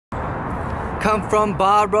Come from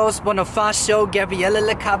Barros, Bonifacio, Gabriela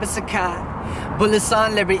La Cabasaka. Bullets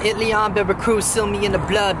on Larry Itlion, Better Cruz, seal me in the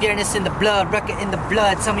blood, bitterness in the blood, record in the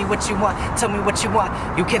blood. Tell me what you want, tell me what you want.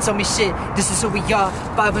 You can't tell me shit, this is who we are.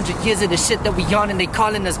 500 years of the shit that we on, and they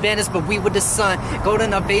calling us bandits, but we with the sun. Gold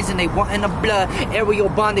in our veins and they wanting the blood. Aerial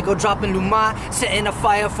bond, they go dropping Lumar, setting a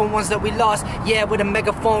fire for ones that we lost. Yeah, with a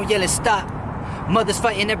megaphone yelling stop. Mothers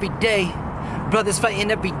fighting every day, brothers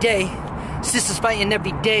fighting every day, sisters fighting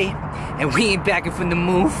every day, and we ain't backing from the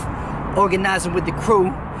move. Organizing with the crew,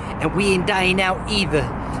 and we ain't dying out either.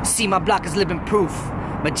 See, my block is living proof.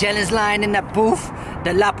 Magellan's lying in that booth,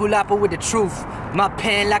 the lapu with the truth. My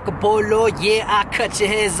pen like a bolo, yeah, I cut your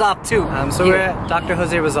heads off too. So we're at Dr.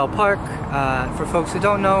 Jose Rizal Park. For folks who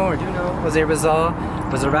don't know or do know, Jose Rizal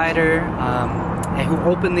was a writer and who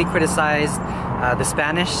openly criticized the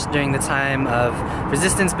Spanish during the time of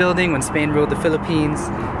resistance building when Spain ruled the Philippines,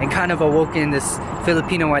 and kind of awoken this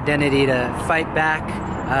Filipino identity to fight back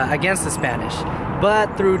against the Spanish,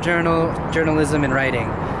 but through journalism and writing.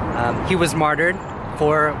 He was martyred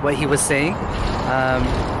for what he was saying,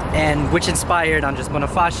 and which inspired Andres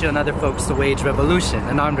Bonifacio and other folks to wage revolution,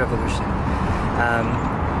 an armed revolution.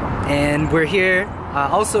 And we're here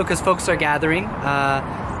also because folks are gathering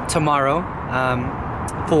tomorrow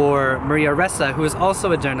for Maria Ressa, who is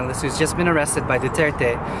also a journalist who's just been arrested by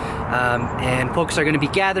Duterte. And folks are going to be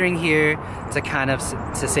gathering here to kind of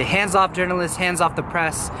to say hands off journalists, hands off the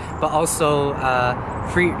press, but also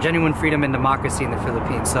genuine freedom and democracy in the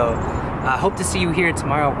Philippines. So I hope to see you here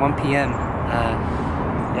tomorrow at 1 p.m.